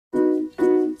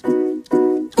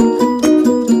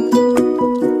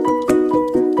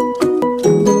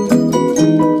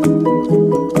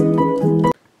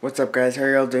up, guys? How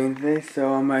are y'all doing today?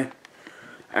 So I'm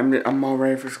all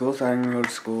ready for school, so I'm gonna go to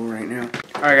school right now.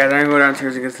 Alright guys, I'm gonna go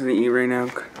downstairs and get something to eat right now.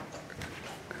 Cause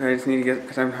I just need to get,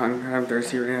 cause I'm hungry, I'm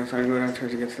thirsty right now, so I'm gonna go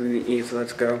downstairs and get something to eat, so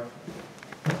let's go.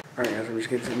 Alright guys, I'm just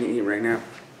getting something to eat right now.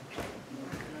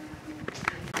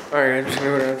 Alright, I'm just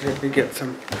gonna go downstairs and get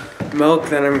some milk,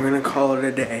 then I'm gonna call it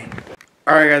a day.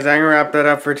 Alright guys, I'm gonna wrap that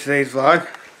up for today's vlog.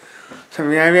 So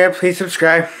if you haven't yet, please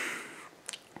subscribe.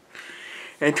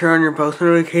 And turn on your post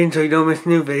notifications so you don't miss a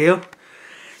new video.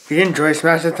 If you enjoyed,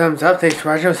 smash the thumbs up. Thanks for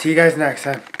watching. I'll see you guys next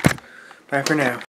time. Bye for now.